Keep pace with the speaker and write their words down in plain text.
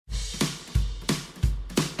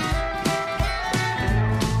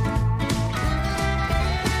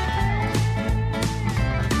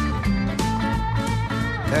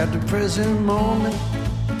at the present moment,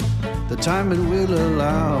 the time it will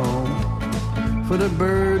allow for the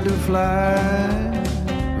bird to fly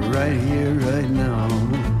right here, right now,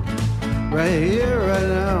 right here, right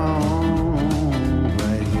now,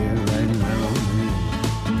 right here, right now.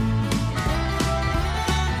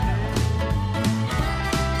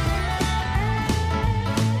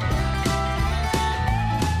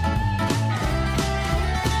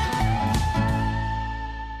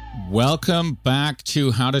 Welcome back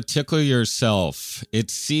to How to Tickle Yourself.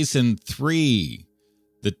 It's season 3,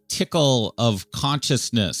 the Tickle of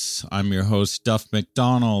Consciousness. I'm your host, Duff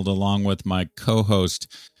McDonald, along with my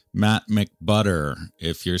co-host, Matt McButter.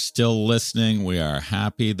 If you're still listening, we are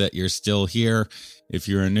happy that you're still here. If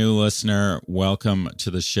you're a new listener, welcome to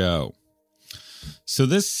the show. So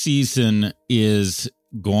this season is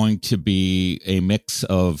going to be a mix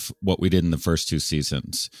of what we did in the first 2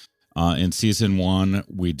 seasons. In season 1,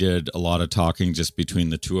 we did a lot of talking just between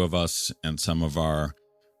the two of us and some of our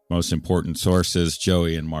most important sources,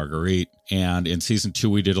 Joey and Marguerite. And in season 2,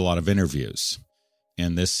 we did a lot of interviews.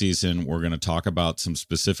 And this season, we're going to talk about some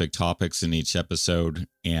specific topics in each episode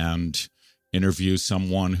and interview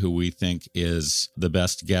someone who we think is the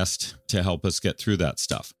best guest to help us get through that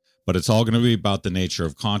stuff. But it's all going to be about the nature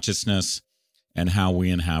of consciousness and how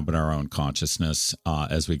we inhabit our own consciousness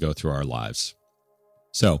as we go through our lives.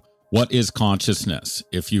 So, what is consciousness?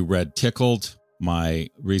 If you read Tickled, my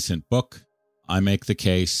recent book, I make the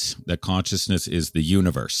case that consciousness is the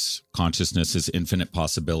universe. Consciousness is infinite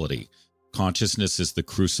possibility. Consciousness is the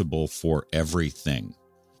crucible for everything.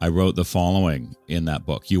 I wrote the following in that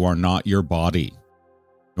book. You are not your body,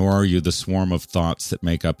 nor are you the swarm of thoughts that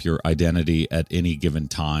make up your identity at any given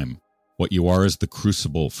time. What you are is the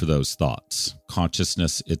crucible for those thoughts,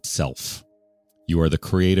 consciousness itself. You are the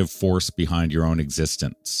creative force behind your own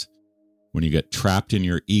existence. When you get trapped in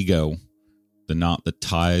your ego, the knot that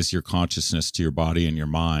ties your consciousness to your body and your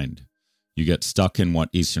mind, you get stuck in what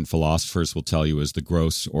Eastern philosophers will tell you is the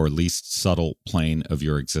gross or least subtle plane of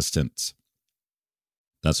your existence.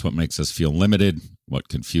 That's what makes us feel limited, what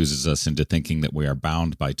confuses us into thinking that we are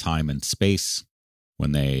bound by time and space,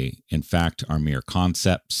 when they, in fact, are mere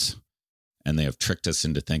concepts, and they have tricked us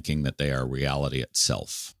into thinking that they are reality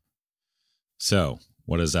itself. So,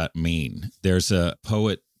 what does that mean? There's a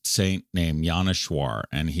poet saint named Yaneshwar,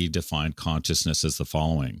 and he defined consciousness as the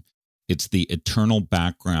following. It's the eternal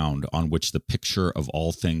background on which the picture of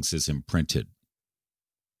all things is imprinted.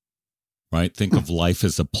 Right? Think of life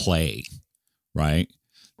as a play, right?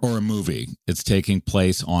 Or a movie. It's taking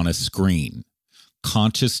place on a screen.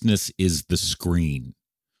 Consciousness is the screen,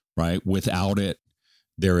 right? Without it,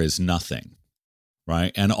 there is nothing,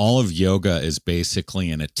 right? And all of yoga is basically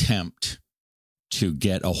an attempt to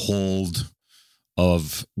get a hold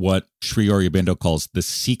of what Sri Aurobindo calls the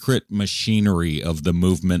secret machinery of the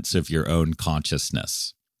movements of your own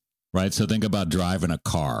consciousness, right? So think about driving a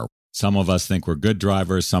car. Some of us think we're good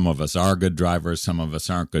drivers. Some of us are good drivers. Some of us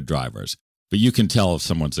aren't good drivers. But you can tell if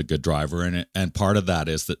someone's a good driver. And part of that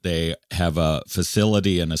is that they have a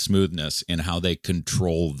facility and a smoothness in how they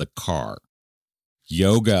control the car.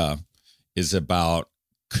 Yoga is about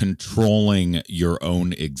controlling your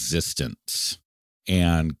own existence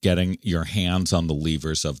and getting your hands on the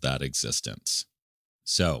levers of that existence.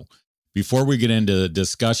 So before we get into the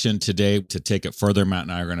discussion today, to take it further, Matt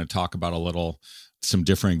and I are going to talk about some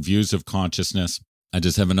differing views of consciousness. I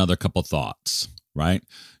just have another couple thoughts, right?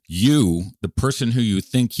 You, the person who you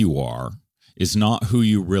think you are, is not who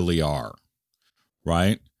you really are,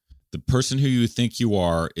 right? The person who you think you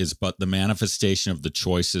are is but the manifestation of the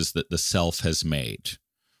choices that the self has made.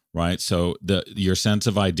 Right. So your sense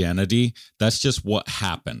of identity, that's just what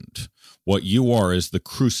happened. What you are is the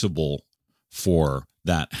crucible for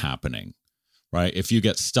that happening. Right. If you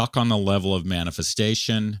get stuck on the level of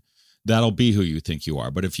manifestation, that'll be who you think you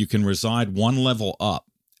are. But if you can reside one level up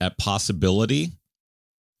at possibility,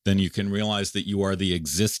 then you can realize that you are the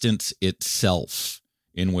existence itself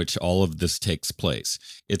in which all of this takes place.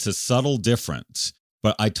 It's a subtle difference.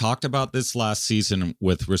 But I talked about this last season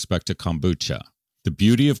with respect to kombucha. The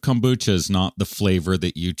beauty of kombucha is not the flavor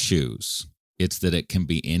that you choose. It's that it can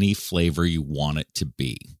be any flavor you want it to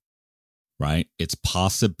be, right? It's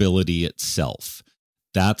possibility itself.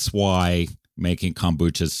 That's why making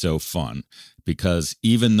kombucha is so fun, because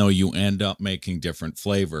even though you end up making different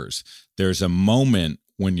flavors, there's a moment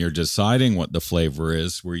when you're deciding what the flavor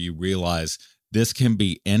is where you realize this can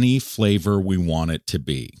be any flavor we want it to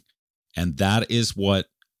be. And that is what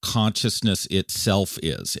consciousness itself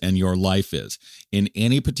is and your life is. In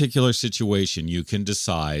any particular situation, you can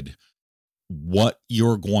decide what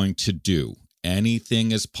you're going to do.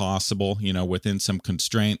 Anything is possible, within some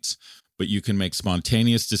constraints, but you can make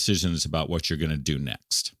spontaneous decisions about what you're going to do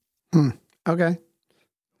next. Okay.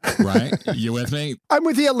 Right? You with me? I'm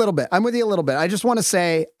with you a little bit. I just want to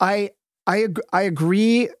say I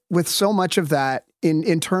agree with so much of that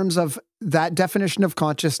in terms of that definition of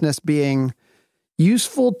consciousness being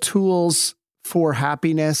useful tools for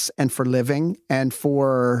happiness and for living and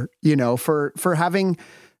for, for having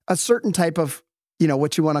a certain type of,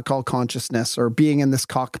 what you want to call consciousness or being in this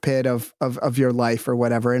cockpit of your life or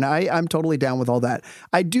whatever. And I'm totally down with all that.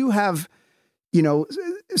 I do have,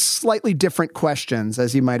 slightly different questions,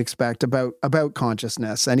 as you might expect, about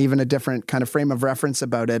consciousness and even a different kind of frame of reference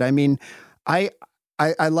about it. I mean, I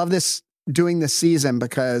love doing this season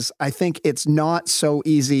because I think it's not so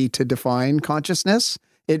easy to define consciousness.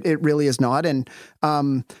 It really is not. And,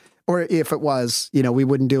 or if it was, we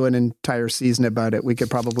wouldn't do an entire season about it. We could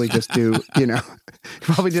probably just do,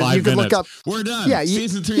 probably just, 5 you could minutes. look up. We're done. Yeah.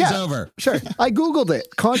 Season 3's over. Sure. I Googled it.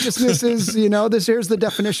 Consciousness is, here's the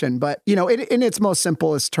definition, but in its most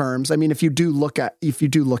simplest terms, I mean, if you do look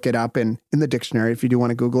it up in the dictionary, if you do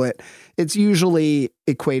want to Google it, it's usually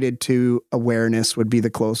equated to awareness would be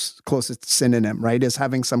the closest synonym, right? Is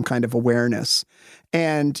having some kind of awareness.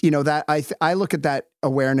 And, that I look at that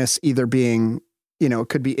awareness either being, it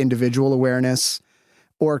could be individual awareness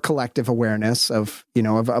or collective awareness of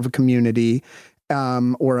a community,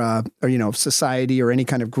 or society or any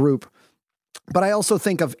kind of group. But I also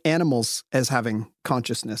think of animals as having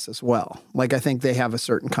consciousness as well. Like I think they have a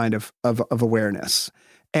certain kind of awareness.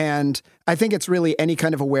 And I think it's really any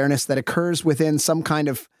kind of awareness that occurs within some kind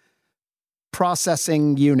of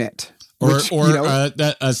processing unit. Or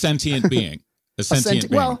a sentient being. A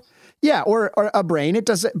sentient being. Well, yeah, or a brain. It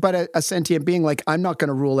does, but a sentient being. Like I'm not going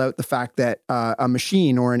to rule out the fact that a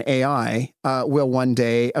machine or an AI will one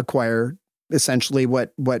day acquire essentially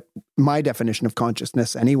what my definition of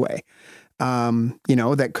consciousness anyway.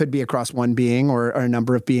 That could be across one being or a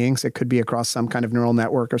number of beings. It could be across some kind of neural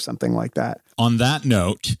network or something like that. On that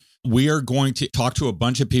note, we are going to talk to a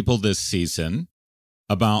bunch of people this season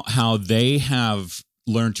about how they have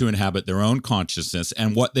learn to inhabit their own consciousness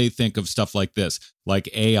and what they think of stuff like this, like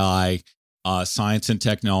AI, science and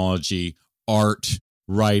technology, art,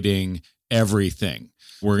 writing, everything.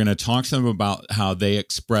 We're going to talk to them about how they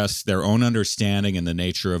express their own understanding and the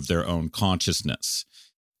nature of their own consciousness.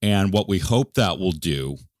 And what we hope that will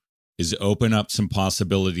do is open up some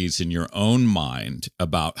possibilities in your own mind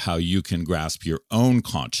about how you can grasp your own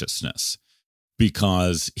consciousness.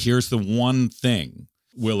 Because here's the one thing.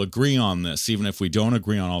 We'll agree on this, even if we don't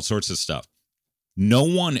agree on all sorts of stuff. No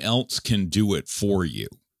one else can do it for you.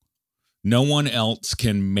 No one else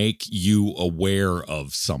can make you aware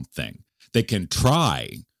of something. They can try,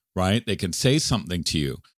 right? They can say something to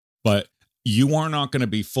you, but you are not going to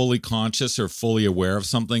be fully conscious or fully aware of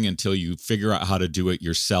something until you figure out how to do it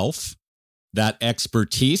yourself. That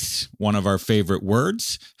expertise, one of our favorite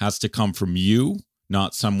words, has to come from you,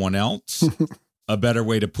 not someone else. A better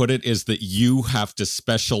way to put it is that you have to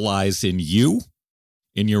specialize in you,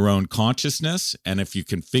 in your own consciousness. And if you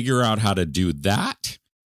can figure out how to do that,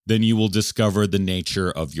 then you will discover the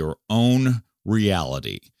nature of your own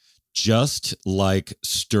reality, just like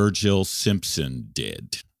Sturgill Simpson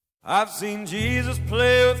did. I've seen Jesus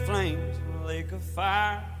play with flames in a lake of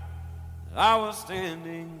fire that I was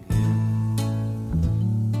standing in.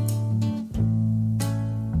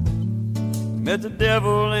 Met the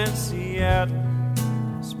devil in Seattle.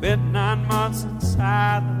 Spent 9 months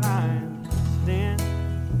inside the lion's den.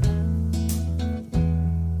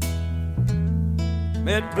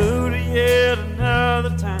 Met Buddha yet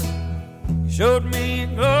another time. He showed me a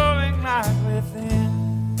glowing light within.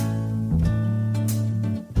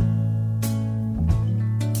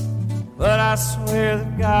 But I swear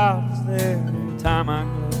that God is there every time I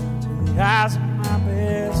look into the eyes of my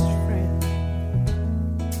best friend.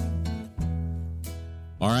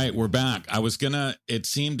 All right, we're back. It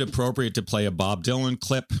seemed appropriate to play a Bob Dylan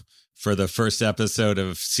clip for the first episode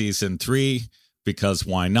of season 3, because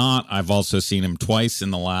why not? I've also seen him twice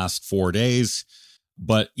in the last 4 days.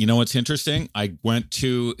 But you know what's interesting? I went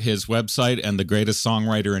to his website, and the greatest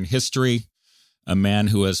songwriter in history, a man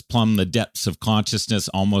who has plumbed the depths of consciousness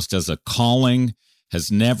almost as a calling,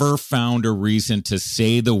 has never found a reason to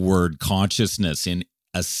say the word consciousness in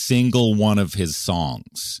a single one of his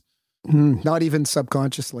songs. Not even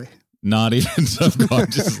subconsciously. Not even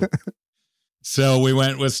subconsciously. So we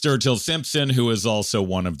went with Sturgill Simpson, who is also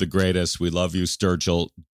one of the greatest. We love you, Sturgill.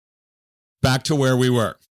 Back to where we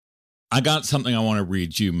were. I got something I want to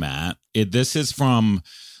read you, Matt. This is from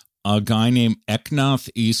a guy named Eknath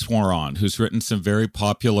Easwaran, who's written some very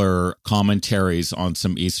popular commentaries on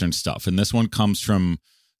some Eastern stuff. And this one comes from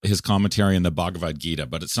his commentary in the Bhagavad Gita,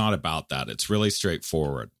 but it's not about that. It's really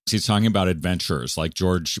straightforward. He's talking about adventurers like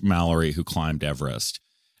George Mallory, who climbed Everest.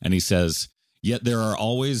 And he says, yet there are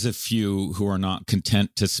always a few who are not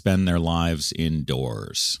content to spend their lives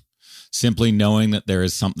indoors. Simply knowing that there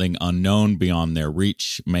is something unknown beyond their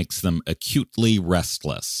reach makes them acutely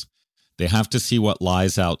restless. They have to see what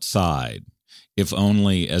lies outside, if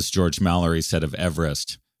only, as George Mallory said of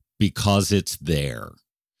Everest, because it's there.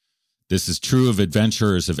 This is true of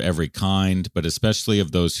adventurers of every kind, but especially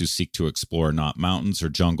of those who seek to explore not mountains or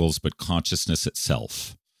jungles, but consciousness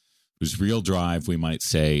itself, whose real drive, we might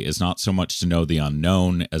say, is not so much to know the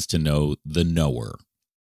unknown as to know the knower.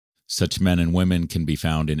 Such men and women can be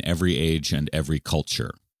found in every age and every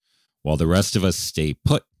culture. While the rest of us stay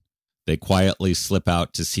put, they quietly slip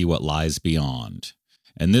out to see what lies beyond.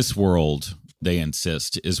 And this world, they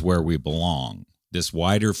insist, is where we belong. This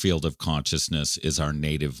wider field of consciousness is our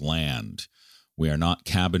native land. We are not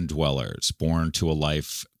cabin dwellers, born to a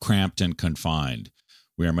life cramped and confined.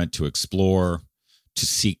 We are meant to explore, to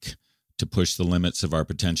seek, to push the limits of our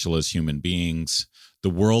potential as human beings. The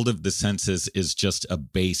world of the senses is just a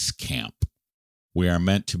base camp. We are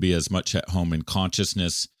meant to be as much at home in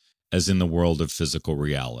consciousness as in the world of physical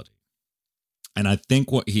reality. And I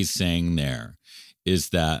think what he's saying there is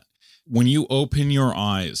that when you open your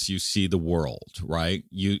eyes, you see the world, right?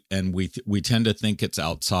 We tend to think it's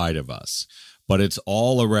outside of us, but it's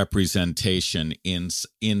all a representation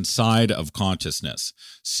inside of consciousness.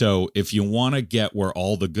 So if you want to get where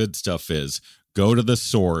all the good stuff is, go to the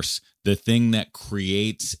source, the thing that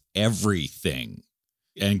creates everything,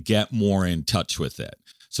 and get more in touch with it.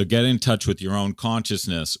 So get in touch with your own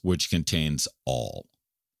consciousness, which contains all.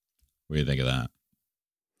 What do you think of that?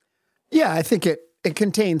 Yeah, I think it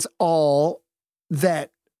contains all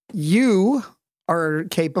that you are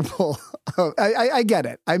capable of. I get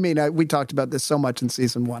it. I mean, we talked about this so much in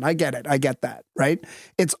season 1. I get it. I get that, right?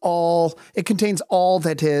 It contains all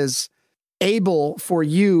that is able for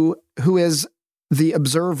you, who is the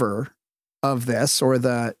observer of this, or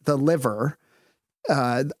the liver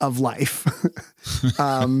of life,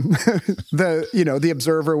 the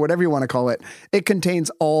observer, whatever you want to call it. It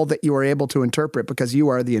contains all that you are able to interpret because you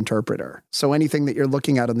are the interpreter. So anything that you're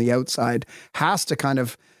looking at on the outside has to kind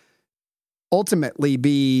of ultimately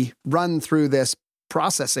be run through this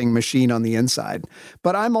processing machine on the inside.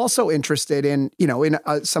 But I'm also interested in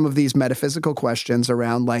some of these metaphysical questions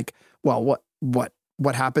around, like, well,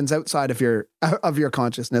 what happens outside of your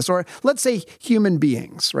consciousness, or let's say human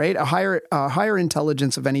beings, right? A higher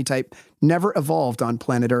intelligence of any type never evolved on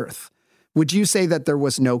planet Earth. Would you say that there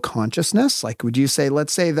was no consciousness? Like, would you say,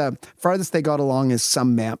 let's say the farthest they got along is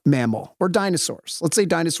some mammal or dinosaurs. Let's say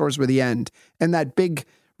dinosaurs were the end, and that big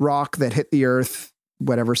rock that hit the Earth,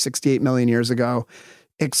 68 million years ago,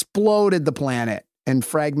 exploded the planet and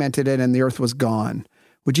fragmented it, and the Earth was gone.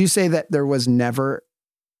 Would you say that there was never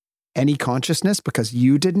any consciousness because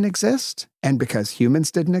you didn't exist and because humans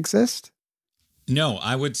didn't exist? No,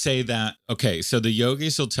 I would say that, okay, so the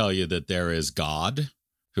yogis will tell you that there is God,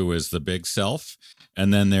 who is the big self,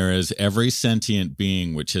 and then there is every sentient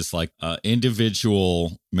being, which is like an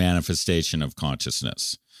individual manifestation of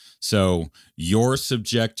consciousness. So your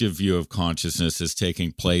subjective view of consciousness is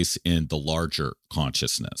taking place in the larger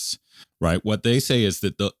consciousness, right? What they say is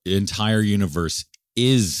that the entire universe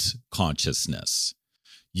is consciousness.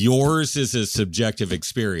 Yours is a subjective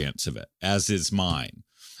experience of it, as is mine.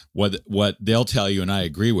 What they'll tell you, and I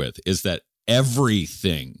agree with, is that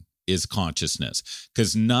everything is consciousness,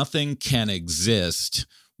 because nothing can exist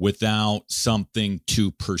without something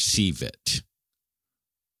to perceive it.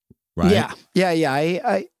 Right?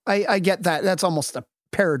 Yeah. I get that. That's almost a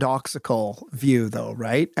paradoxical view, though,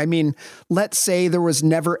 right? I mean, let's say there was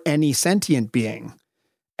never any sentient being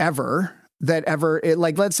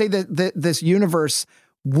let's say that this universe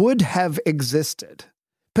would have existed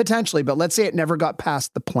potentially, but let's say it never got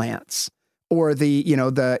past the plants or the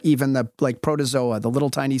protozoa, the little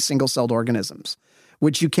tiny single-celled organisms,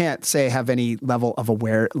 which you can't say have any level of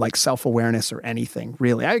self-awareness or anything,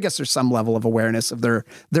 really. I guess there's some level of awareness of their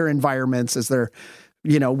environments as they're,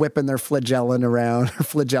 whipping their flagellum around, or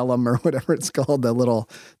flagellum, or whatever it's called, that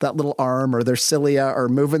little arm, or their cilia, or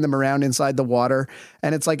moving them around inside the water.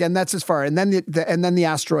 And it's like, and that's as far, and then the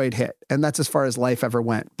asteroid hit, and that's as far as life ever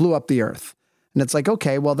went, blew up the Earth. And it's like,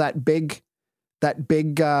 okay, well, that big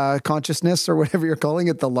consciousness, or whatever you're calling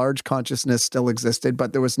it, the large consciousness still existed,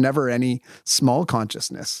 but there was never any small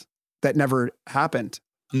consciousness. That never happened.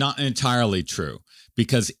 Not entirely true,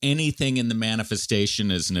 because anything in the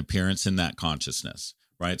manifestation is an appearance in that consciousness,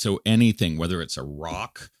 right? So anything, whether it's a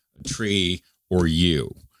rock, a tree, or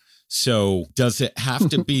you. So does it have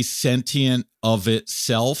to be sentient of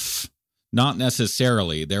itself? Not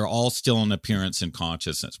necessarily. They're all still an appearance in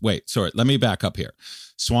consciousness. Wait, sorry. Let me back up here.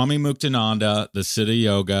 Swami Muktananda, the Siddha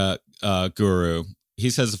Yoga guru, he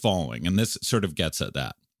says the following, and this sort of gets at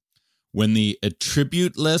that. When the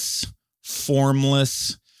attributeless,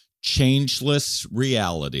 formless, changeless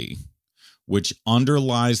reality, which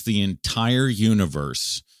underlies the entire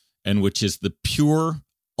universe and which is the pure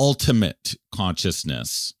ultimate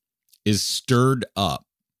consciousness, is stirred up,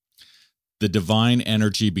 the divine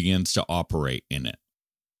energy begins to operate in it.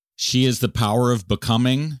 She is the power of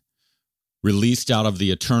becoming, released out of the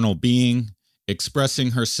eternal being,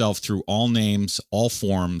 expressing herself through all names, all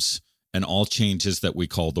forms, and all changes that we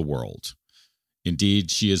call the world. Indeed,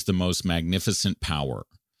 she is the most magnificent power.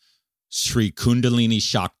 Sri Kundalini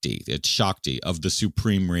Shakti, it's Shakti of the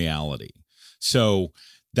supreme reality. So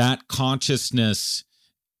that consciousness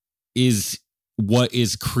is what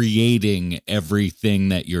is creating everything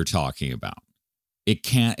that you're talking about. It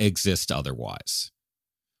can't exist otherwise,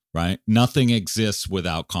 right? Nothing exists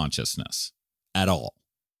without consciousness at all.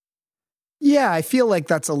 Yeah, I feel like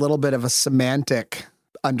that's a little bit of a semantic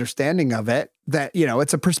understanding of it, that, you know,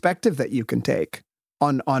 it's a perspective that you can take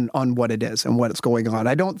on what it is and what's going on.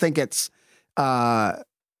 I don't think it's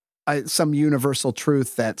some universal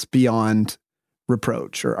truth that's beyond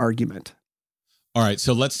reproach or argument. All right,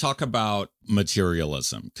 so let's talk about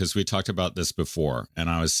materialism, because we talked about this before, and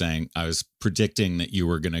I was predicting that you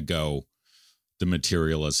were going to go the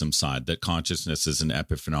materialism side, that consciousness is an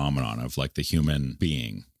epiphenomenon of like the human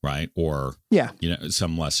being, right? Or,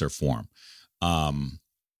 some lesser form.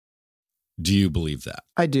 Do you believe that?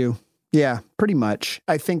 I do. Yeah, pretty much.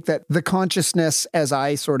 I think that the consciousness, as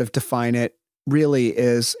I sort of define it, really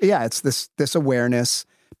is, it's this awareness,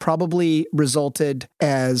 probably resulted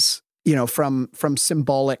as, from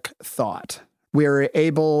symbolic thought.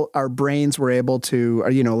 Our brains were able to,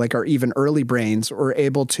 like our even early brains were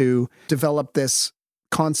able to develop this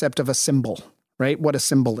concept of a symbol, right? What a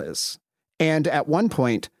symbol is. And at one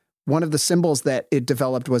point, one of the symbols that it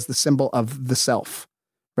developed was the symbol of the self,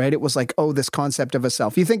 right? It was like, this concept of a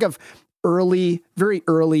self. You think of very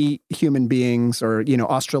early human beings, or,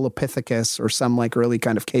 Australopithecus, or some like early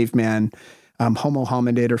kind of caveman, Homo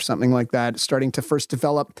hominid or something like that, starting to first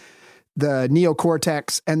develop the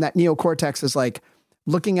neocortex. And that neocortex is like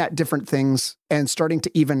looking at different things and starting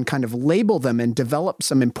to even kind of label them and develop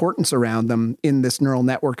some importance around them in this neural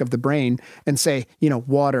network of the brain, and say,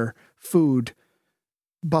 water, food,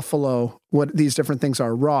 buffalo, what these different things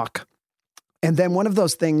are, rock. And then one of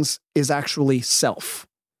those things is actually self.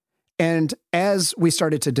 And as we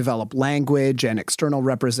started to develop language and external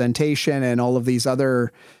representation and all of these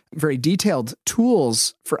other very detailed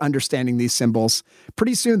tools for understanding these symbols,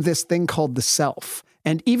 pretty soon this thing called the self,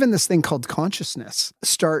 and even this thing called consciousness,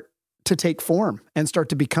 start to take form and start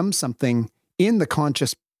to become something in the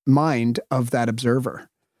conscious mind of that observer.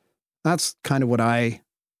 That's kind of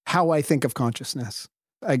how I think of consciousness.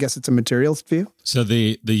 I guess it's a materialist view. So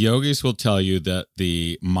the yogis will tell you that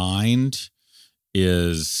the mind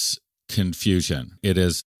is confusion. It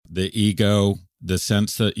is the ego, the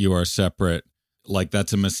sense that you are separate. Like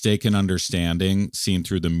that's a mistaken understanding seen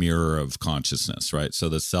through the mirror of consciousness, right? So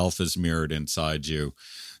the self is mirrored inside you.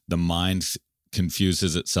 The mind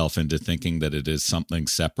confuses itself into thinking that it is something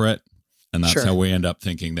separate. And that's how we end up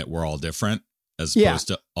thinking that we're all different as opposed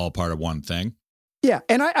to all part of one thing. Yeah.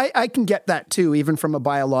 And I can get that too, even from a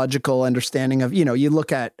biological understanding of, you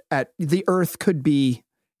look at the earth could be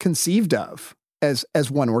conceived of as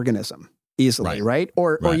one organism easily, right?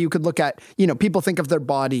 Or you could look at, people think of their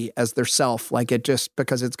body as their self, like it just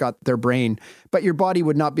because it's got their brain, but your body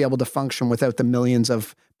would not be able to function without the millions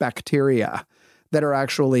of bacteria that are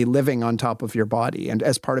actually living on top of your body and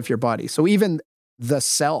as part of your body. So even the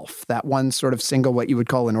self, that one sort of single, what you would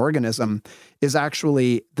call an organism, is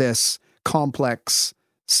actually this complex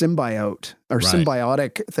symbiote or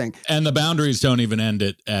symbiotic thing. And the boundaries don't even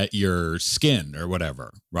end at your skin or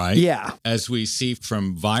whatever, right? Yeah. As we see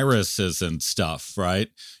from viruses and stuff, right?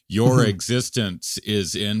 Your existence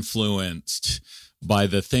is influenced by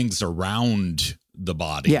the things around the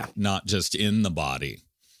body, not just in the body.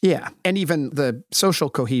 Yeah. And even the social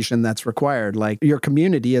cohesion that's required, like your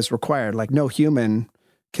community is required. Like no human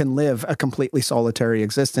can live a completely solitary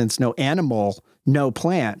existence. No animal, no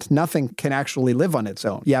plant, nothing can actually live on its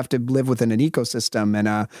own. You have to live within an ecosystem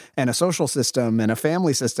and a social system and a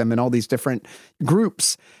family system and all these different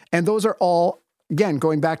groups. And those are all, again,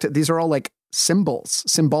 going back to, these are all like symbols,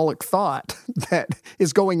 symbolic thought that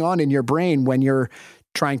is going on in your brain when you're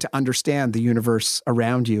trying to understand the universe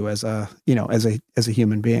around you as a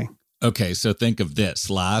human being. Okay, so think of this.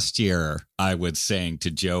 Last year, I was saying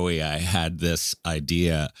to Joey, I had this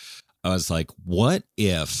idea. I was like, what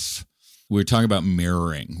if we were talking about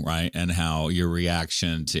mirroring, right? And how your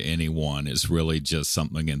reaction to anyone is really just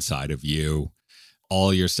something inside of you.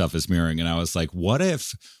 All your stuff is mirroring. And I was like, what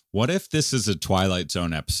if this is a Twilight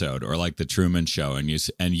Zone episode or like the Truman Show and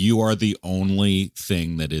you are the only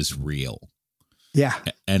thing that is real? Yeah.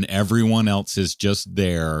 And everyone else is just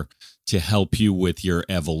there to help you with your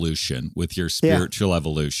evolution, with your spiritual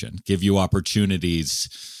evolution, give you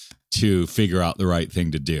opportunities to figure out the right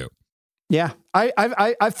thing to do. Yeah,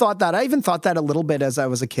 I've thought that. I even thought that a little bit as I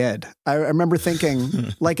was a kid. I remember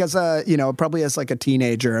thinking, like probably as like a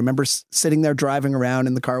teenager, I remember sitting there driving around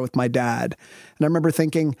in the car with my dad. And I remember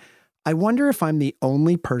thinking, I wonder if I'm the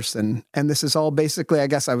only person. And this is all basically, I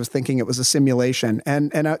guess I was thinking it was a simulation.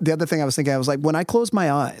 And the other thing I was thinking, I was like, when I close my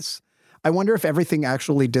eyes, I wonder if everything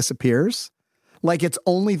actually disappears. Like it's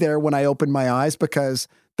only there when I open my eyes, because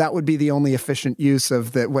that would be the only efficient use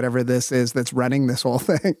of whatever this is that's running this whole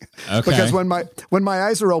thing. Okay. Because when my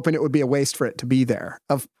eyes are open, it would be a waste for it to be there.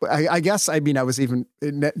 I guess, I mean, I was even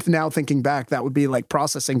now thinking back, that would be like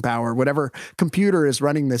processing power. Whatever computer is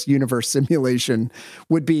running this universe simulation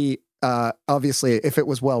would be, obviously, if it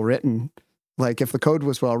was well written, like if the code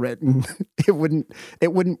was well written, it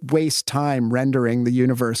wouldn't waste time rendering the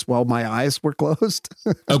universe while my eyes were closed.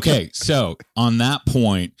 Okay, so on that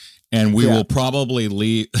point, and we will probably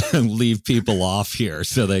leave people off here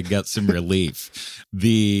so they get some relief.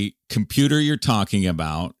 The computer you're talking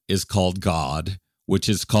about is called God, which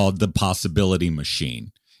is called the possibility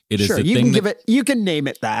machine. It is sure, the you thing can you can name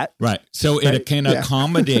it that. Right. So it can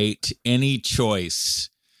accommodate any choice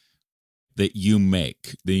that you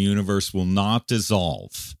make. The universe will not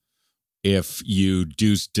dissolve if you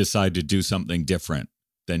decide to do something different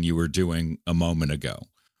than you were doing a moment ago.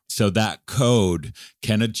 So that code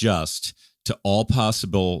can adjust to all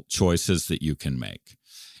possible choices that you can make.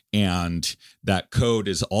 And that code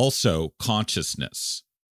is also consciousness.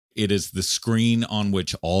 It is the screen on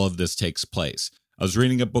which all of this takes place. I was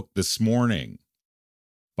reading a book this morning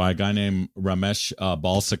by a guy named Ramesh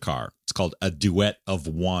Balsekar. It's called A Duet of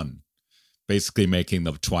One, basically making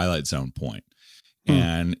the Twilight Zone point.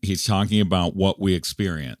 And he's talking about what we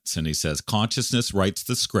experience. And he says, consciousness writes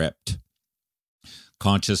the script.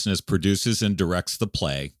 Consciousness produces and directs the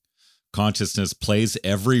play. Consciousness plays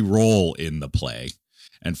every role in the play.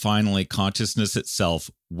 And finally, consciousness itself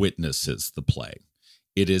witnesses the play.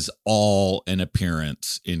 It is all an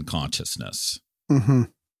appearance in consciousness. Mm-hmm.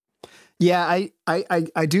 Yeah,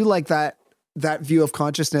 I do like that view of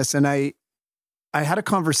consciousness. And I had a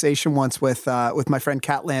conversation once with my friend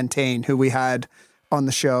Kat Lantane, who we had on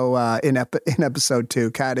the show in episode 2.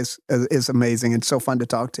 Kat is amazing and so fun to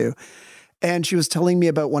talk to. And she was telling me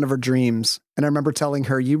about one of her dreams. And I remember telling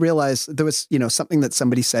her, you realize there was, something that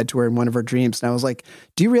somebody said to her in one of her dreams. And I was like,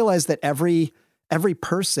 do you realize that every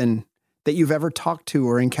person that you've ever talked to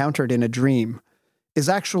or encountered in a dream is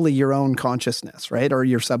actually your own consciousness, right? Or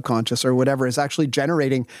your subconscious or whatever is actually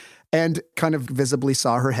generating, and kind of visibly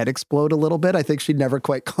saw her head explode a little bit. I think she'd never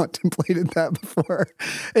quite contemplated that before.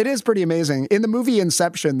 It is pretty amazing. In the movie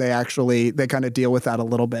Inception, they kind of deal with that a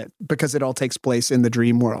little bit because it all takes place in the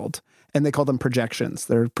dream world. And they call them projections.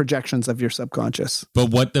 They're projections of your subconscious. But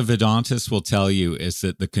what the Vedantists will tell you is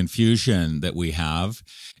that the confusion that we have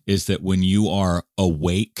is that when you are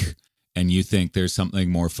awake and you think there's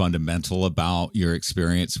something more fundamental about your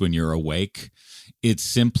experience when you're awake, it's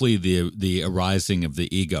simply the arising of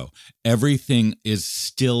the ego. Everything is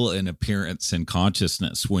still an appearance in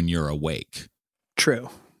consciousness when you're awake. True.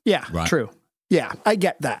 Yeah, right. True. Yeah, I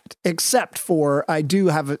get that. Except for I do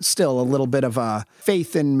have still a little bit of a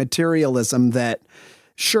faith in materialism that,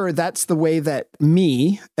 sure, that's the way that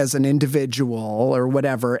me as an individual or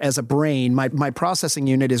whatever, as a brain, my processing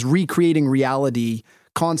unit is recreating reality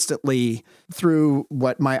constantly through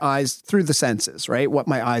through the senses, right? What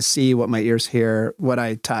my eyes see, what my ears hear, what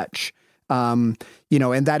I touch, and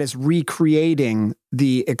that is recreating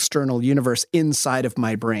the external universe inside of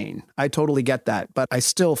my brain. I totally get that, but I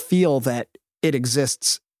still feel that it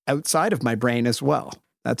exists outside of my brain as well.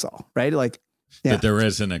 That's all, right? Like, yeah. That there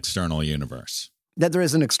is an external universe. That there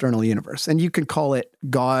is an external universe. And you can call it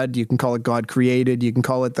God, you can call it God created, you can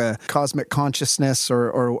call it the cosmic consciousness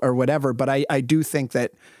or whatever. But I do think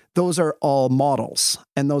that those are all models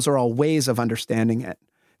and those are all ways of understanding it.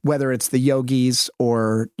 Whether it's the yogis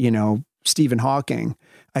or, Stephen Hawking,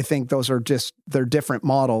 I think those are they're different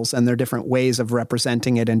models and they're different ways of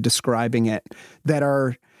representing it and describing it that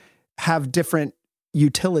have different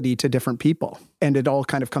utility to different people. And it all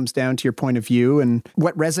kind of comes down to your point of view and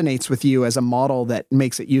what resonates with you as a model that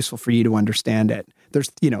makes it useful for you to understand it. There's,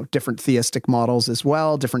 different theistic models as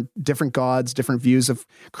well, different gods, different views of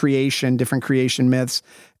creation, different creation myths.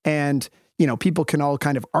 And, people can all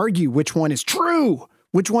kind of argue which one is true,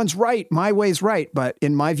 which one's right, my way's right. But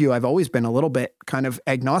in my view, I've always been a little bit kind of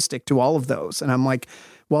agnostic to all of those. And I'm like,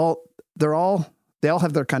 well, they all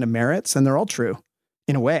have their kind of merits and they're all true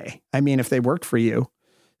in a way. I mean, if they worked for you,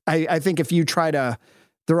 I think if you try to,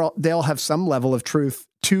 they'll have some level of truth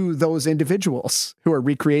to those individuals who are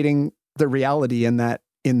recreating the reality in that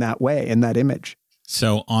way, in that image.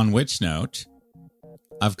 So on which note,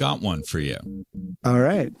 I've got one for you. All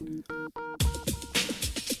right.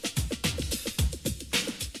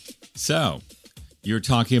 So you're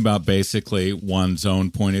talking about basically one's own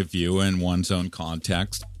point of view and one's own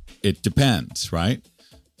context. It depends, right?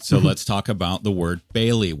 So let's talk about the word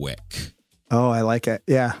bailiwick. Oh, I like it.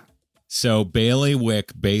 Yeah. So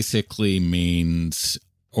bailiwick basically means,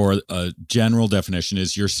 or a general definition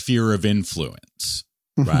is your sphere of influence,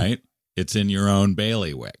 right? It's in your own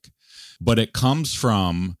bailiwick. But it comes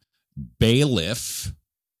from bailiff,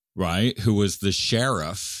 right? Who was the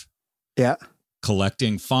sheriff. Yeah.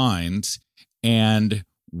 Collecting fines, and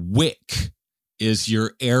wick is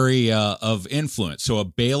your area of influence. So a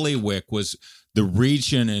bailiwick was the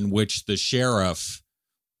region in which the sheriff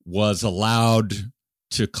was allowed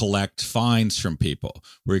to collect fines from people,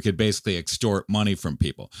 where he could basically extort money from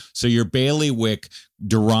people. So your bailiwick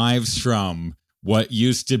derives from what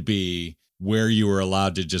used to be where you were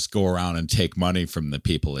allowed to just go around and take money from the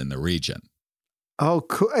people in the region. Oh,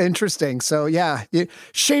 cool. Interesting. So yeah,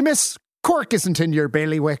 Seamus, Cork isn't in your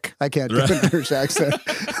bailiwick. I can't do an Irish accent.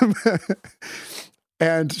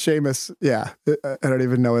 And Seamus, yeah, I don't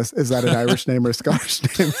even know, is that an Irish name or a Scottish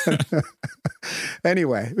name?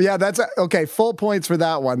 Anyway, yeah, that's okay. Full points for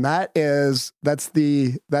that one. That's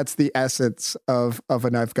the essence of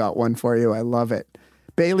an I've got one for you. I love it.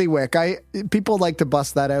 Bailiwick. People like to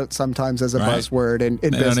bust that out sometimes as a buzzword in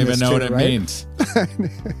business. They don't even know what it right? means.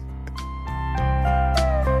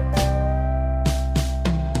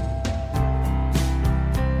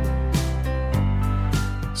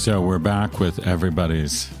 So we're back with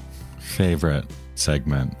everybody's favorite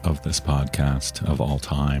segment of this podcast of all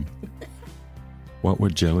time. What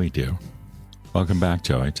would Joey do? Welcome back,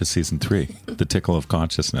 Joey, to season 3, The Tickle of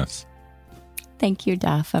Consciousness. Thank you,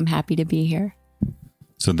 Duff. I'm happy to be here.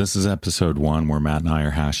 So this is episode 1 where Matt and I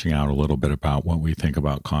are hashing out a little bit about what we think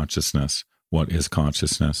about consciousness, what is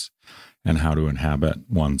consciousness, and how to inhabit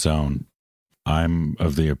one's own. I'm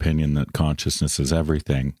of the opinion that consciousness is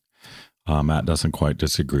everything. Matt doesn't quite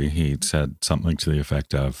disagree. He said something to the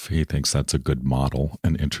effect of he thinks that's a good model,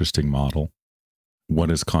 an interesting model. What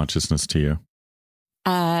is consciousness to you?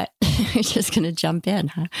 I'm just going to jump in.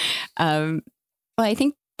 Huh? Well, I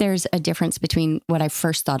think there's a difference between what I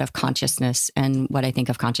first thought of consciousness and what I think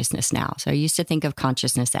of consciousness now. So I used to think of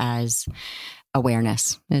consciousness as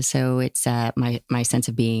awareness. And so it's my sense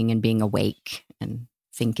of being and being awake and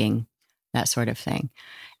thinking, that sort of thing.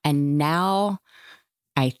 And now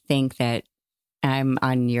I think that I'm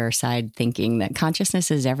on your side thinking that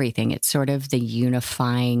consciousness is everything. It's sort of the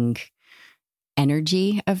unifying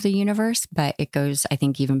energy of the universe, but it goes, I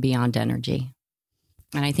think, even beyond energy.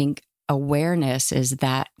 And I think awareness is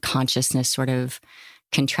that consciousness sort of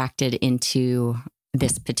contracted into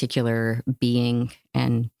this particular being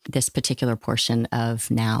and this particular portion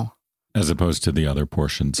of now. As opposed to the other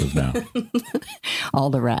portions of now. All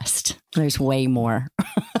the rest. There's way more.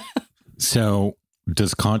 So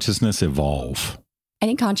does consciousness evolve? I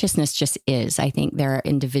think consciousness just is. I think there are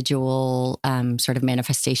individual sort of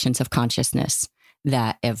manifestations of consciousness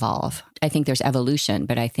that evolve. I think there's evolution,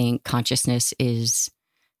 but I think consciousness is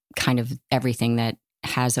kind of everything that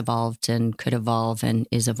has evolved and could evolve and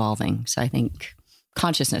is evolving. So I think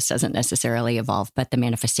consciousness doesn't necessarily evolve, but the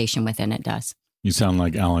manifestation within it does. You sound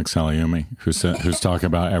like Alex Aliumi, who's talking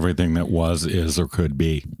about everything that was, is, or could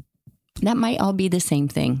be. That might all be the same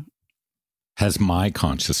thing. Has my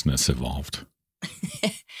consciousness evolved?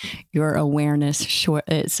 Your awareness, sure,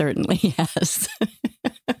 it certainly has.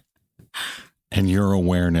 And your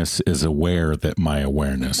awareness is aware that my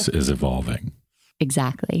awareness is evolving.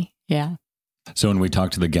 Exactly. Yeah. So when we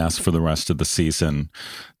talk to the guests for the rest of the season,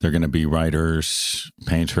 they're going to be writers,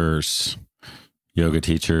 painters, yoga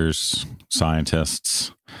teachers,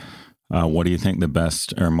 scientists. What do you think the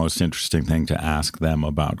best or most interesting thing to ask them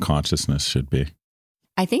about consciousness should be?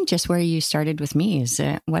 I think just where you started with me is,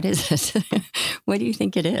 what is it? What do you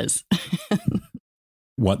think it is?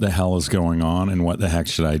 What the hell is going on and what the heck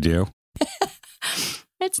should I do?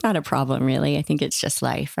 It's not a problem, really. I think it's just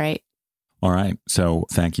life, right? All right. So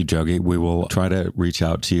thank you, Jogi. We will try to reach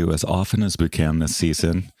out to you as often as we can this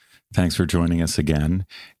season. Thanks for joining us again.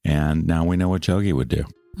 And now we know what Jogi would do.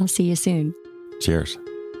 I'll see you soon. Cheers.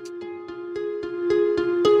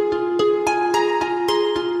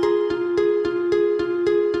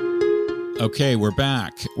 Okay, we're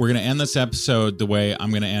back. We're going to end this episode the way I'm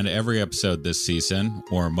going to end every episode this season,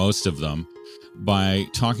 or most of them, by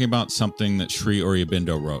talking about something that Sri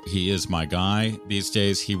Aurobindo wrote. He is my guy these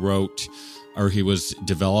days. He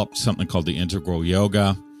developed something called the Integral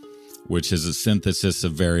Yoga, which is a synthesis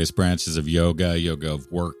of various branches of yoga, yoga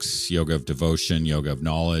of works, yoga of devotion, yoga of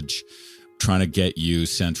knowledge, trying to get you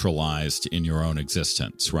centralized in your own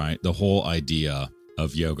existence, right? The whole idea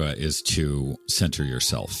of yoga is to center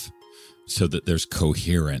yourself so that there's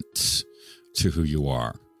coherence to who you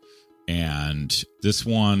are. And this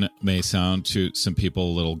one may sound to some people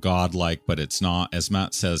a little godlike, but it's not. As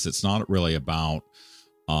Matt says, it's not really about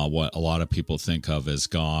what a lot of people think of as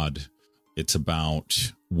God. It's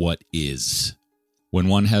about what is. When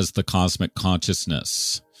one has the cosmic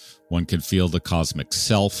consciousness, one can feel the cosmic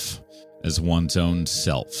self as one's own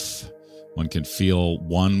self. One can feel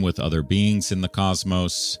one with other beings in the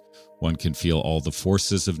cosmos. One can feel all the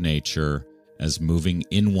forces of nature as moving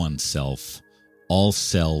in oneself, all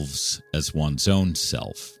selves as one's own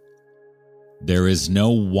self. There is no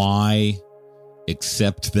why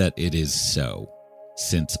except that it is so,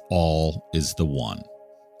 since all is the one.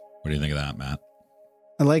 What do you think of that, Matt?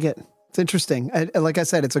 I like it. It's interesting. Like I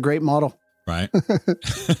said, it's a great model. Right?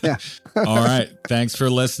 Yeah. All right. Thanks for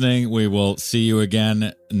listening. We will see you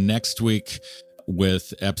again next week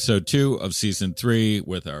with episode 2 of season 3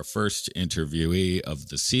 with our first interviewee of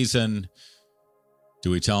the season. Do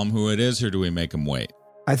we tell them who it is or do we make them wait?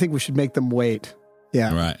 I think we should make them wait. Yeah.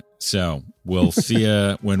 All right. So we'll see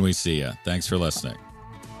you when we see you. Thanks for listening.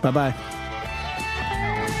 Bye-bye.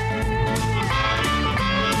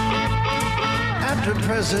 At the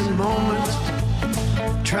present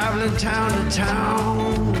moment, traveling town to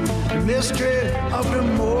town, the mystery of the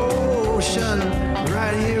motion,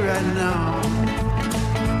 right here, right now.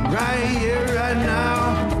 Right here, right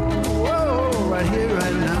now. Whoa, right here,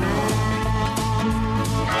 right now.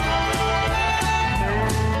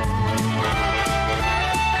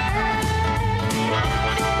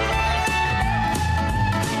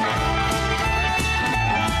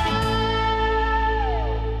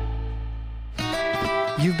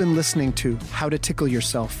 You've been listening to How to Tickle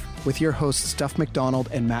Yourself with your hosts Duff McDonald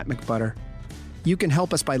and Matt McButter. You can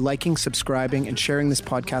help us by liking, subscribing, and sharing this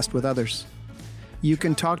podcast with others. You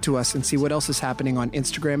can talk to us and see what else is happening on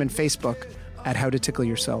Instagram and Facebook at How to Tickle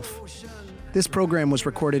Yourself. This program was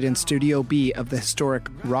recorded in Studio B of the historic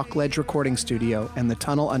Rockledge Recording Studio and the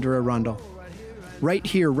Tunnel under Arundel. Right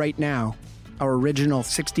here, right now, our original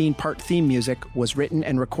 16-part theme music was written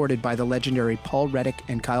and recorded by the legendary Paul Reddick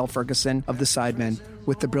and Kyle Ferguson of the Sidemen,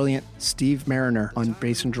 with the brilliant Steve Mariner on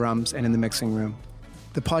bass and drums and in the mixing room.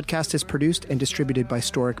 The podcast is produced and distributed by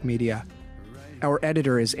Storic Media. Our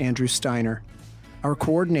editor is Andrew Steiner. Our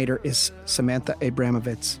coordinator is Samantha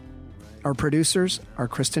Abramovitz. Our producers are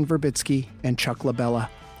Kristen Verbitsky and Chuck LaBella.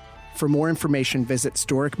 For more information, visit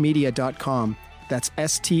storicmedia.com. That's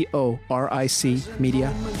STORIC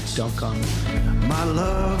media.com. My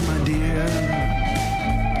love, my dear.